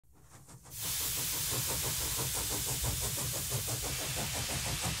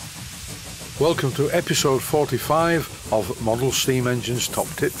Welcome to episode 45 of Model Steam Engines Top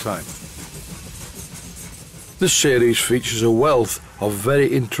Tip Time. This series features a wealth of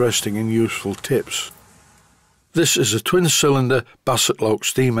very interesting and useful tips. This is a twin-cylinder Bassett-Lowke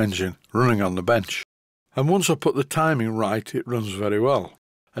steam engine running on the bench. And once I put the timing right, it runs very well.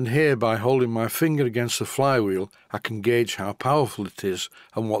 And here, by holding my finger against the flywheel, I can gauge how powerful it is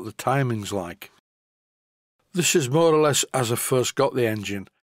and what the timing's like. This is more or less as I first got the engine,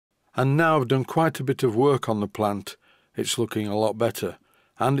 and now I've done quite a bit of work on the plant. It's looking a lot better,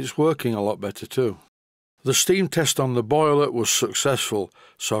 and it's working a lot better too. The steam test on the boiler was successful,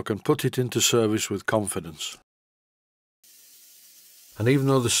 so I can put it into service with confidence. And even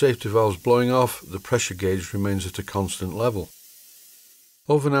though the safety valve's blowing off, the pressure gauge remains at a constant level.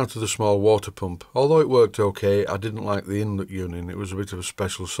 Over now to the small water pump. Although it worked okay, I didn't like the inlet unit, it was a bit of a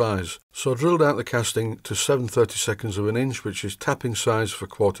special size. So I drilled out the casting to 7/32 of an inch, which is tapping size for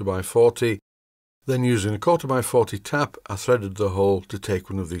 1/4x40. Then using a 1/4x40 tap, I threaded the hole to take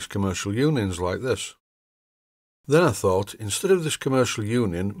one of these commercial unions like this. Then I thought, instead of this commercial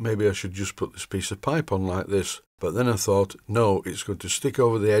union, maybe I should just put this piece of pipe on like this. But then I thought, no, it's going to stick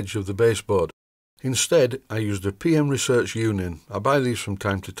over the edge of the baseboard. Instead, I used a PM Research union. I buy these from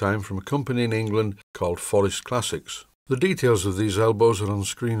time to time from a company in England called Forest Classics. The details of these elbows are on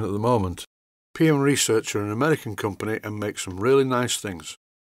screen at the moment. PM Research are an American company and make some really nice things.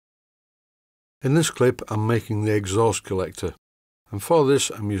 In this clip, I'm making the exhaust collector. And for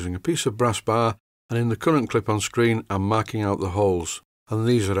this, I'm using a piece of brass bar, and in the current clip on screen, I'm marking out the holes. And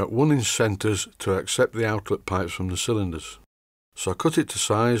these are at 1-inch centres to accept the outlet pipes from the cylinders. So I cut it to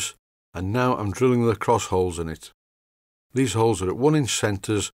size, and now I'm drilling the cross holes in it. These holes are at 1-inch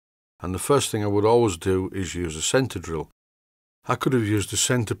centres, and the first thing I would always do is use a centre drill. I could have used a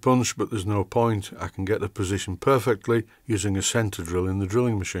centre punch, but there's no point. I can get the position perfectly using a centre drill in the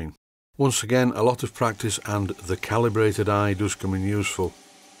drilling machine. Once again, a lot of practice and the calibrated eye does come in useful.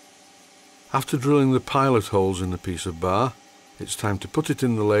 After drilling the pilot holes in the piece of bar, it's time to put it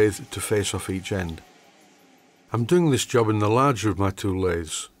in the lathe to face off each end. I'm doing this job in the larger of my two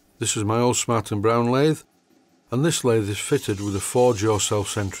lathes. This is my old Smart & Brown lathe, and this lathe is fitted with a 4-jaw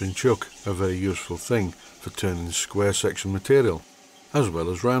self-centering chuck, a very useful thing for turning square section material, as well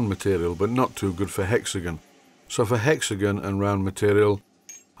as round material, but not too good for hexagon. So for hexagon and round material,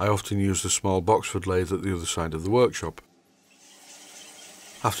 I often use the small Boxford lathe at the other side of the workshop.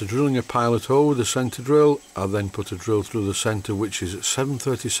 After drilling a pilot hole with a centre drill, I then put a drill through the centre, which is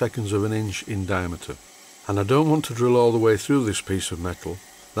 7/32 of an inch in diameter. And I don't want to drill all the way through this piece of metal.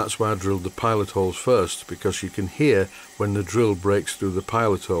 That's why I drilled the pilot holes first, because you can hear when the drill breaks through the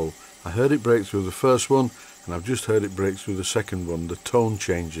pilot hole. I heard it break through the first one, and I've just heard it break through the second one. The tone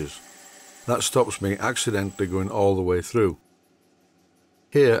changes. That stops me accidentally going all the way through.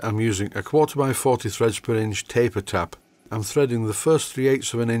 Here I'm using a 1/4x40 threads per inch taper tap. I'm threading the first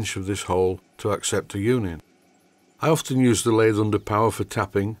 3/8 of an inch of this hole to accept a union. I often use the lathe under power for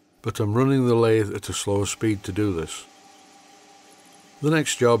tapping, but I'm running the lathe at a slower speed to do this. The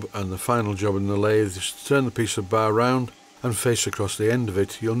next job, and the final job in the lathe, is to turn the piece of bar round and face across the end of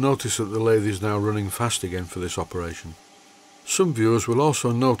it. You'll notice that the lathe is now running fast again for this operation. Some viewers will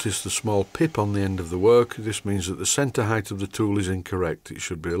also notice the small pip on the end of the work. This means that the centre height of the tool is incorrect. It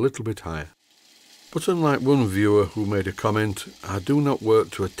should be a little bit higher. But unlike one viewer who made a comment, I do not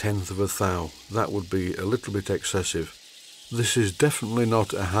work to 1/10 of a thou. That would be a little bit excessive. This is definitely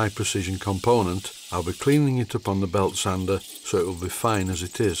not a high precision component. I'll be cleaning it up on the belt sander, so it will be fine as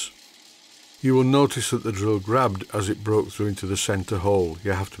it is. You will notice that the drill grabbed as it broke through into the centre hole.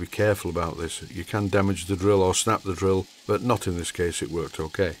 You have to be careful about this. You can damage the drill or snap the drill, but not in this case. It worked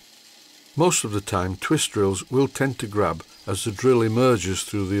okay. Most of the time, twist drills will tend to grab as the drill emerges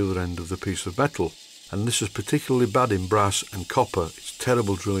through the other end of the piece of metal, and this is particularly bad in brass and copper. It's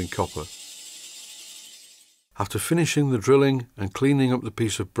terrible drilling copper. After finishing the drilling and cleaning up the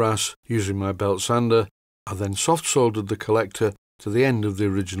piece of brass using my belt sander, I then soft soldered the collector to the end of the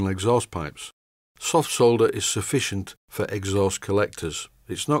original exhaust pipes. Soft solder is sufficient for exhaust collectors.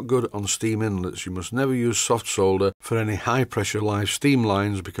 It's not good on steam inlets. You must never use soft solder for any high pressure live steam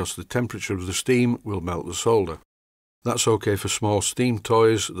lines, because the temperature of the steam will melt the solder. That's okay for small steam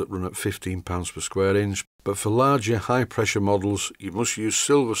toys that run at £15 per square inch, but for larger high pressure models you must use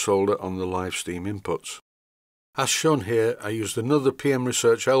silver solder on the live steam inputs. As shown here, I used another PM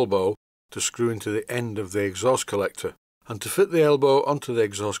Research elbow to screw into the end of the exhaust collector, and to fit the elbow onto the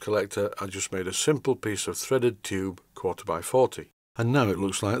exhaust collector I just made a simple piece of threaded tube 1/4x40, and now it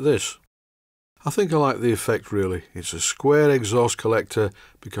looks like this. I think I like the effect really. It's a square exhaust collector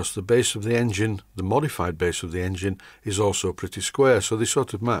because the base of the engine, the modified base of the engine, is also pretty square, so they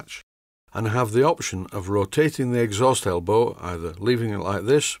sort of match. and I have the option of rotating the exhaust elbow, either leaving it like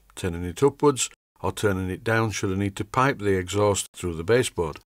this, turning it upwards, or turning it down should I need to pipe the exhaust through the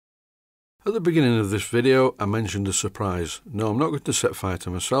baseboard. At the beginning of this video I mentioned a surprise. No, I'm not going to set fire to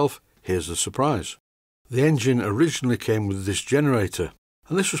myself. Here's the surprise. The engine originally came with this generator,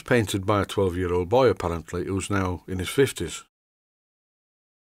 and this was painted by a 12-year-old boy apparently, who's now in his 50s.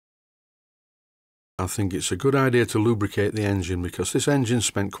 I think it's a good idea to lubricate the engine because this engine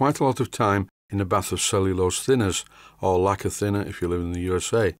spent quite a lot of time in a bath of cellulose thinners, or lacquer thinner if you live in the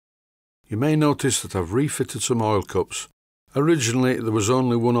USA. You may notice that I've refitted some oil cups. Originally there was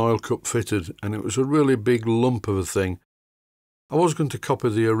only one oil cup fitted and it was a really big lump of a thing. I was going to copy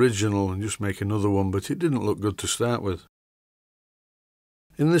the original and just make another one, but it didn't look good to start with.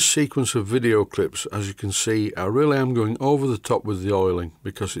 In this sequence of video clips, as you can see, I really am going over the top with the oiling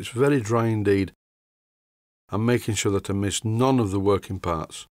because it's very dry indeed. I'm making sure that I miss none of the working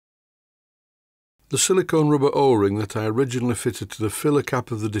parts. The silicone rubber O-ring that I originally fitted to the filler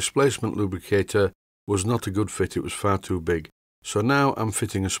cap of the displacement lubricator was not a good fit, it was far too big, so now I'm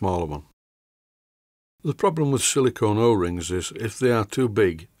fitting a smaller one. The problem with silicone O-rings is if they are too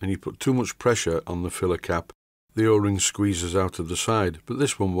big and you put too much pressure on the filler cap, the O-ring squeezes out of the side, but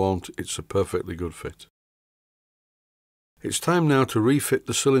this one won't, it's a perfectly good fit. It's time now to refit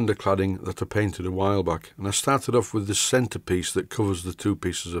the cylinder cladding that I painted a while back, and I started off with this centrepiece that covers the two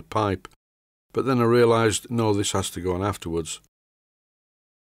pieces of pipe, but then I realised, no, this has to go on afterwards.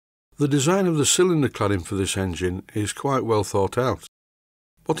 The design of the cylinder cladding for this engine is quite well thought out.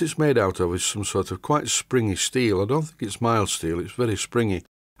 What it's made out of is some sort of quite springy steel. I don't think it's mild steel, it's very springy,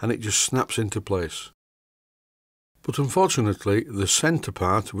 and it just snaps into place. But unfortunately, the centre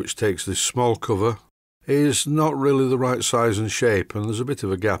part, which takes this small cover, is not really the right size and shape, and there's a bit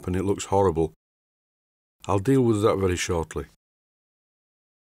of a gap and it looks horrible. I'll deal with that very shortly.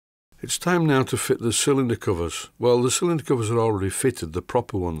 It's time now to fit the cylinder covers. Well, the cylinder covers are already fitted, the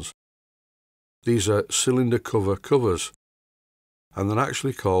proper ones. These are cylinder cover covers, and they're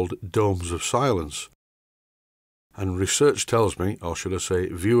actually called domes of silence. And research tells me, or should I say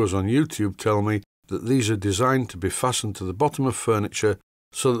viewers on YouTube tell me, that these are designed to be fastened to the bottom of furniture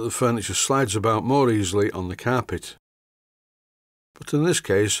so that the furniture slides about more easily on the carpet. But in this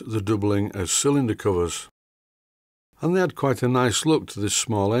case they're doubling as cylinder covers, and they add quite a nice look to this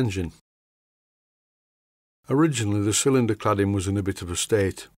small engine. Originally the cylinder cladding was in a bit of a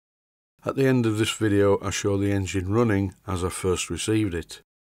state. At the end of this video I show the engine running as I first received it.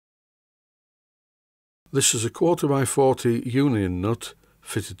 This is a 1/4x40 union nut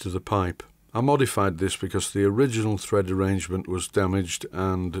fitted to the pipe. I modified this because the original thread arrangement was damaged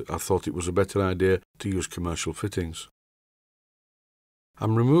and I thought it was a better idea to use commercial fittings.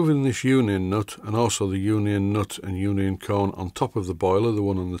 I'm removing this union nut and also the union nut and union cone on top of the boiler, the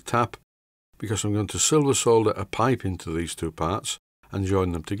one on the tap, because I'm going to silver solder a pipe into these two parts and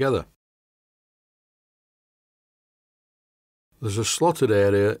join them together. There's a slotted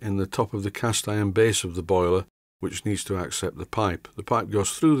area in the top of the cast iron base of the boiler which needs to accept the pipe. The pipe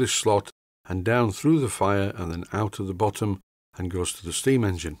goes through this slot and down through the fire and then out of the bottom and goes to the steam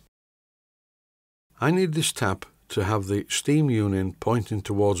engine. I need this tap to have the steam union pointing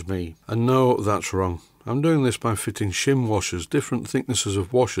towards me, and no, that's wrong. I'm doing this by fitting shim washers, different thicknesses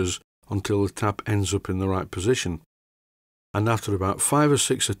of washers, until the tap ends up in the right position. And after about 5 or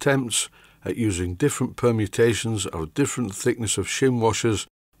 6 attempts at using different permutations of different thickness of shim washers,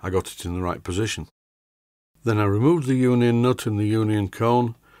 I got it in the right position. Then I removed the union nut and the union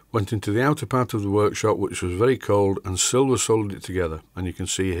cone, went into the outer part of the workshop which was very cold and silver soldered it together, and you can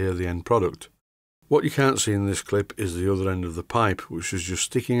see here the end product. What you can't see in this clip is the other end of the pipe, which is just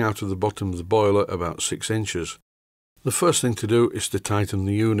sticking out of the bottom of the boiler about 6 inches. The first thing to do is to tighten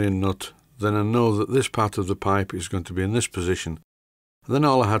the union nut, then I know that this part of the pipe is going to be in this position. And then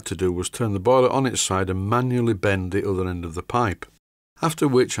all I had to do was turn the boiler on its side and manually bend the other end of the pipe. After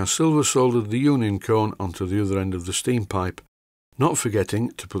which I silver soldered the union cone onto the other end of the steam pipe, not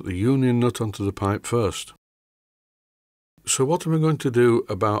forgetting to put the union nut onto the pipe first. So what am I going to do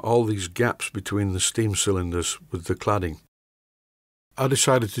about all these gaps between the steam cylinders with the cladding? I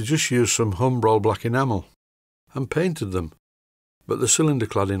decided to just use some Humbrol black enamel and painted them, but the cylinder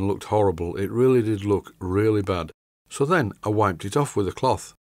cladding looked horrible. It really did look really bad. So then I wiped it off with a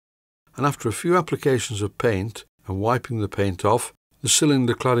cloth, and after a few applications of paint and wiping the paint off, the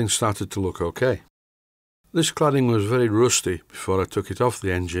cylinder cladding started to look okay. This cladding was very rusty before I took it off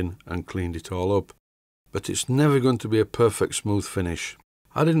the engine and cleaned it all up, but it's never going to be a perfect smooth finish.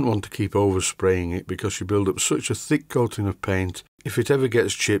 I didn't want to keep overspraying it because you build up such a thick coating of paint, if it ever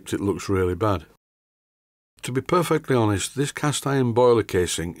gets chipped it looks really bad. To be perfectly honest, this cast iron boiler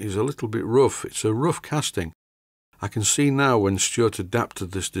casing is a little bit rough. It's a rough casting. I can see now when Stuart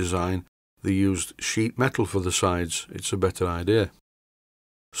adapted this design, they used sheet metal for the sides. It's a better idea.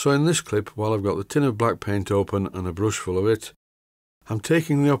 So in this clip, while I've got the tin of black paint open and a brush full of it, I'm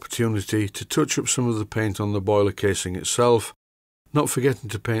taking the opportunity to touch up some of the paint on the boiler casing itself, not forgetting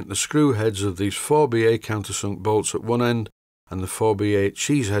to paint the screw heads of these 4BA countersunk bolts at one end and the 4BA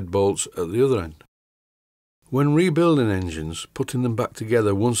cheesehead bolts at the other end. When rebuilding engines, putting them back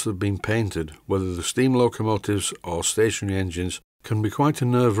together once they've been painted, whether the steam locomotives or stationary engines, can be quite a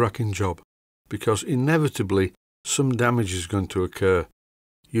nerve-wracking job, because inevitably some damage is going to occur,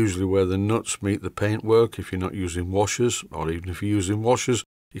 usually where the nuts meet the paintwork if you're not using washers, or even if you're using washers,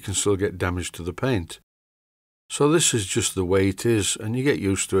 you can still get damage to the paint. So this is just the way it is, and you get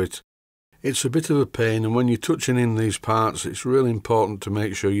used to it. It's a bit of a pain, and when you're touching in these parts, it's really important to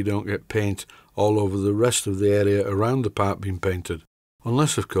make sure you don't get paint all over the rest of the area around the part being painted.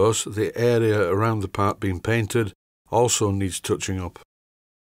 Unless, of course, the area around the part being painted also needs touching up.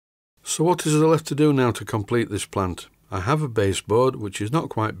 So what is there left to do now to complete this plant? I have a baseboard, which is not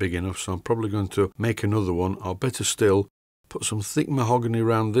quite big enough, so I'm probably going to make another one, or better still, put some thick mahogany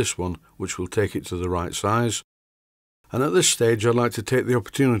around this one, which will take it to the right size. And at this stage, I'd like to take the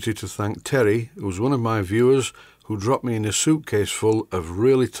opportunity to thank Terry, who was one of my viewers, who dropped me in a suitcase full of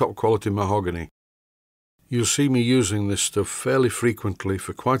really top quality mahogany. You'll see me using this stuff fairly frequently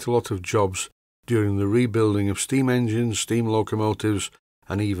for quite a lot of jobs during the rebuilding of steam engines, steam locomotives,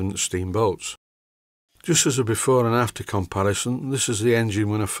 and even steamboats. Just as a before and after comparison, this is the engine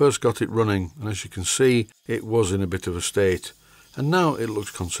when I first got it running, and as you can see, it was in a bit of a state. And now it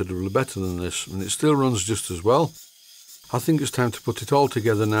looks considerably better than this, and it still runs just as well. I think it's time to put it all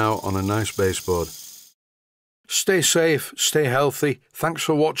together now on a nice baseboard. Stay safe, stay healthy, thanks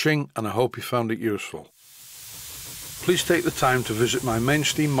for watching, and I hope you found it useful. Please take the time to visit my main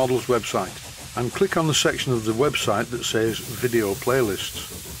Steam Models website and click on the section of the website that says Video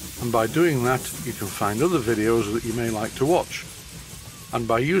Playlists. And by doing that, you can find other videos that you may like to watch. And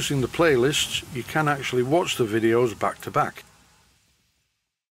by using the playlists, you can actually watch the videos back to back.